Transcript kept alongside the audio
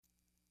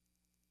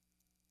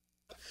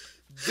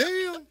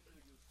Damn.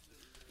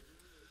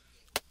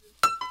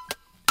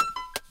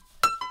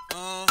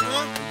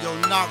 Yo,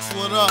 Knox,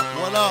 what up?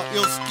 What up?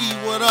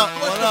 Illski, what up?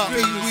 What up?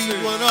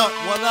 Pee-wee, what up?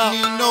 What up?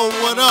 Nino,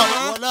 what up?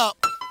 What up?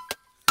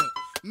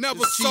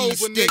 Never Cheeze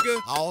sober, Stix,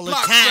 nigga. all the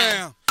Block time.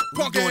 fam. We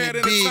Punk doing head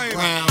it big entertainment.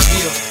 round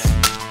here.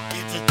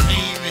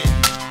 Entertainment.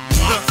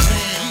 Block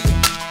fam.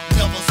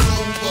 Never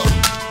sober.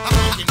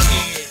 Pumpkin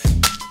head.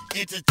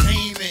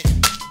 Entertainment.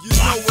 You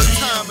know what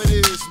time it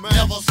is, man.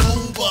 Never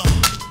sober.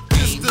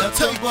 It's the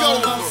Nothing but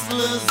takeover.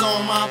 hustlers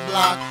on my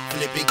block,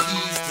 flipping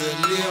keys to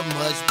live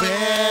much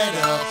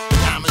better.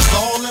 Diamonds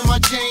all in my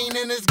chain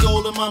and it's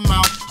gold in my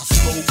mouth. I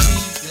smoke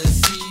weed to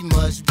see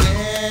much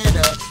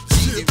better.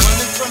 Cheesy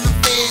running from the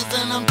feds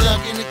and I'm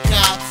ducking the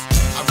cops.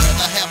 I'd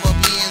rather have a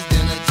BENZ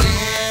than a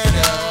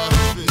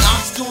JETTA.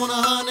 Knox doing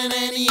 100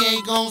 and he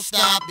ain't gon'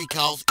 stop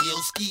because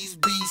Illski's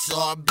beats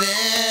are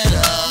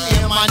better.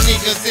 Yeah, my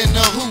niggas in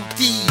the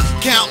hootie,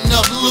 counting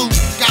up loot.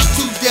 Got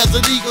 2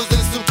 Desert Eagles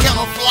and some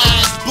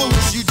camouflage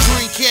boots. You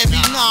drink heavy,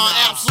 nah,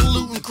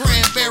 absolute and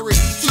cranberry.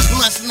 2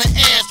 blunts in the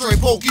ashtray,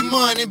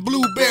 Pokemon and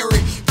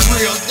blueberry.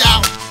 Grilled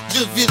out,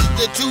 just visit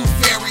the Tooth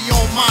Fairy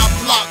on my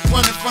block.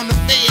 Running from the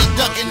feds,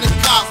 ducking the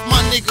cops.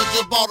 My niggas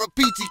just bought a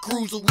PT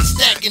Cruiser, we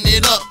stacking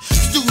it up.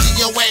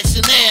 Studio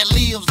action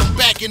ad-libs, I'm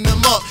backing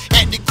them up.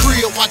 At the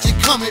crib, watch it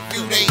come if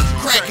you they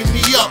cracking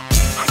me up.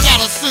 I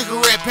got a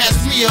cigarette, pass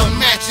me a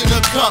match in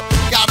a cup.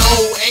 Got an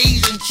old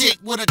Asian chick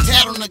with a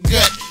tat on the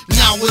gut.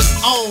 Now it's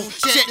on,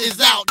 check this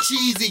out,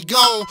 Cheesy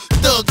gone.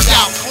 Thugged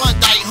out,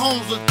 Klondike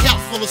homes with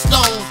caps full of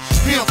stones.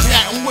 Pimp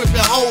hat and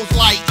whipping hoes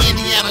like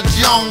Indiana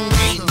Jones.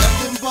 Ain't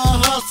nothing but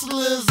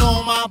hustlers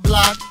on my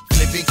block,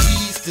 flipping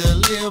keys to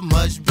live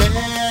much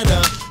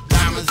better.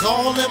 Diamonds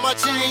all in my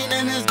chain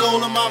and it's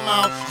gold in my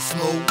mouth. I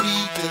smoke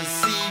weed to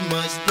see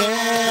much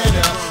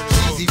better.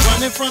 Cheesy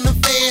running from the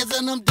feds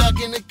and I'm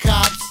ducking the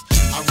cops.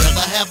 I'd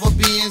rather have a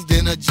BENZ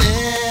than a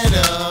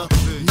JETTA.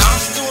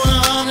 Knox doing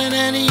 100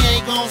 and he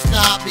ain't gon'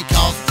 stop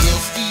because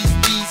Illski's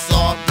beats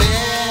are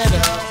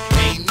better.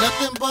 Ain't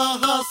nothing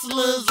but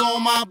hustlers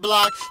on my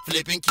block,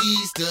 flipping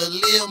keys to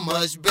live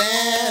much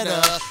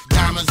better.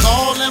 Diamonds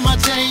all in my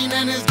chain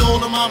and it's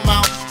gold in my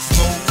mouth.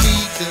 Smoke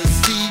weed to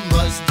see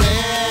much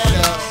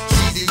better.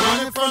 Cheesy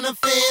running from the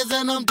feds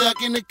and I'm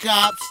ducking the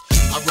cops.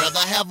 I'd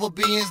rather have a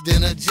BENZ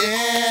than a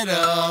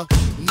JETTA.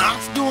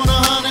 Knox doing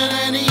 100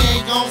 and he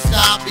ain't gon'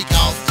 stop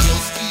because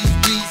Illski's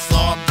beats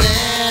are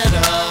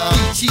better.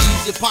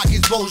 Cheese, your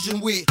pockets bulging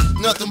with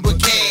nothing but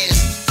cash.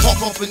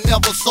 Pop up and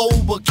never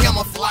sober,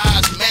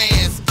 camouflage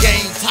mask.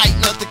 Game tight,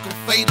 nothing can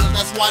fade us,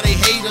 that's why they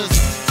hate us.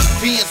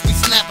 BENZ be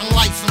snapping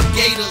like some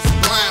gators.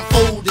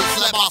 Blindfolded,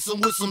 slap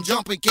awesome with some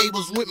jumping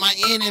cables with my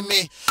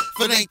enemy. If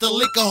it ain't the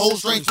liquor hole,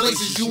 strange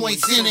places you ain't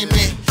sending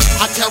me.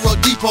 I terror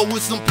depot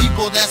with some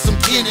people that's some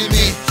kin in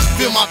me.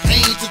 Feel my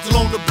pain to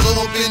along the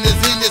blood business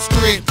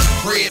industry.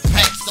 Red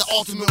packs, the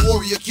ultimate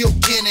warrior killed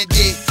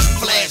Kennedy.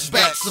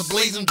 Flashbacks, a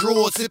blazing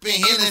drawer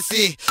sipping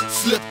Hennessy.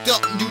 Slipped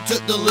up and you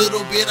took the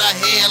little bit I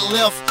had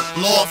left.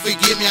 Lord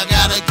forgive me, I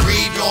got a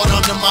graveyard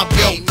under my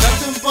belt. Ain't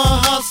nothing but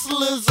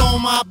hustlers on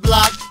my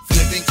block,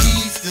 flipping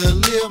keys to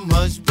live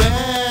much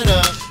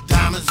better.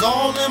 Diamonds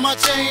all in my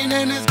chain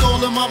and it's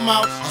gold in my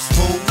mouth. I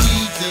smoke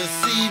weed to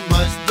see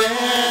much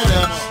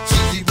better.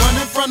 Cheesy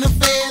running from the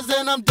feds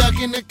and I'm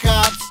ducking the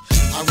cops.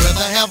 I'd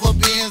rather have a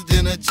BENZ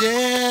than a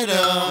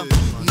JETTA.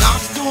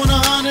 Knox doing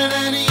 100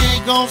 and he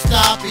ain't gon'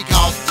 stop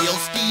because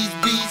Illski's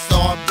beats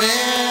are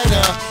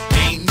better.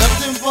 Ain't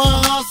nothing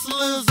but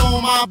hustlers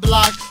on my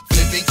block,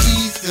 flipping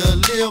keys to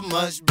live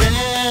much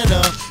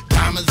better.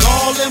 Diamonds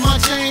all in my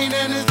chain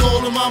and it's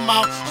gold in my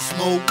mouth. I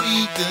smoke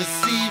weed to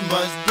see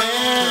much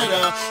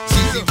better.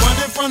 Cheesy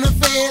running from the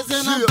feds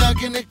and I'm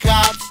ducking the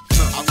cops.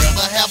 I'd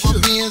rather have a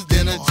BENZ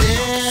than a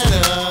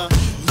JETTA.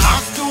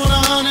 Knox doing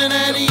 100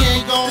 and he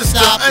ain't gon'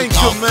 stop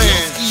because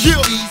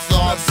Illski's beats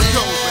are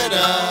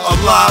better. A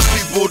lot of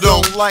people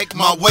don't like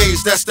my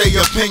ways, that's their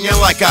opinion.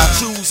 Like I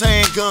choose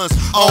handguns,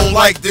 I don't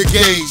like the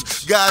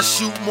gauge. Guys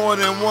shoot more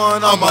than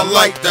one, I'ma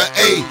like the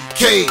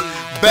AK.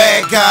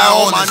 Bad guy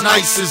on my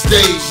nicest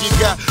days. You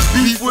got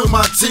beef with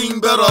my team,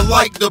 better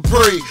like to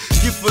pray.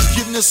 Get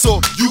forgiveness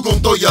or you gon'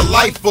 throw your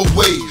life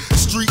away.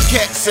 Street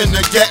cats and the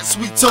gats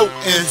we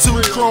totin'.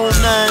 2 chrome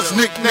 9s,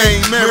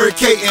 nickname Mary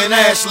Kate and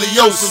Ashley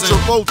Olsen.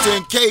 Travolta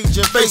and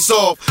Cajun face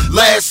off,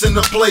 last in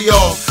the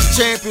playoffs.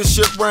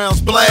 Championship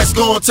rounds, blast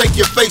gon' take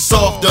your face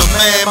off.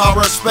 Demand my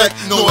respect,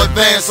 no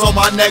advance on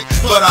my neck,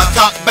 but I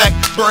cock back,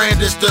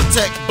 brandish the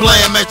tech,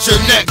 blam at your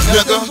neck,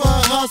 nigga. Nothing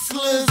but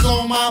hustlers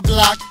on my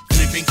block,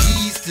 flipping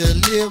keys to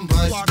live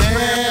much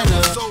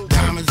better.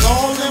 Diamonds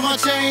all in my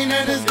chain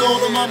and it's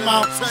gold in my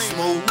mouth.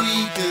 Smoke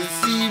weed to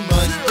see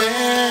much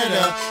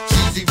better.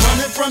 Cheesy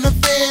running from the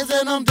feds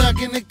and I'm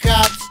ducking the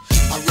cops.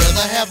 I'd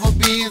rather have a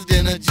BENZ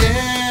than a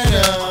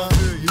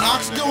JETTA.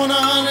 Knox doing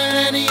 100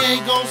 and he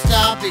ain't gon'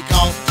 stop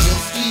because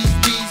Illski's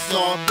beats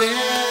are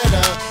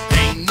better.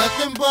 Ain't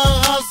nothing but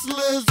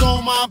hustlers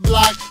on my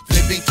block,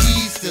 flipping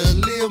keys to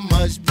live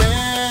much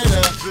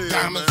better.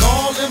 Diamonds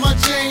all in my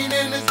chain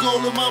and it's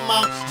gold in my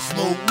mouth. I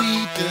smoke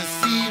weed to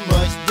see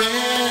much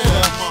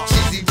better.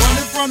 Cheesy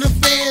running from the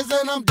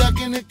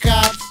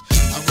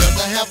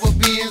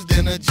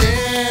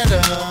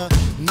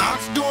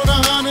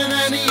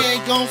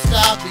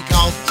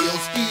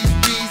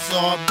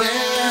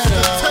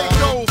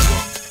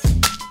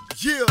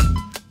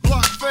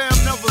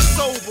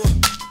sober.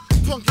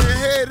 Punkin'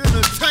 head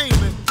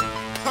entertainment.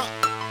 Huh.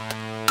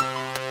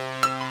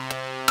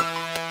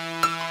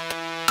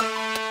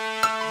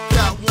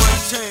 Got one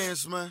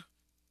chance, man.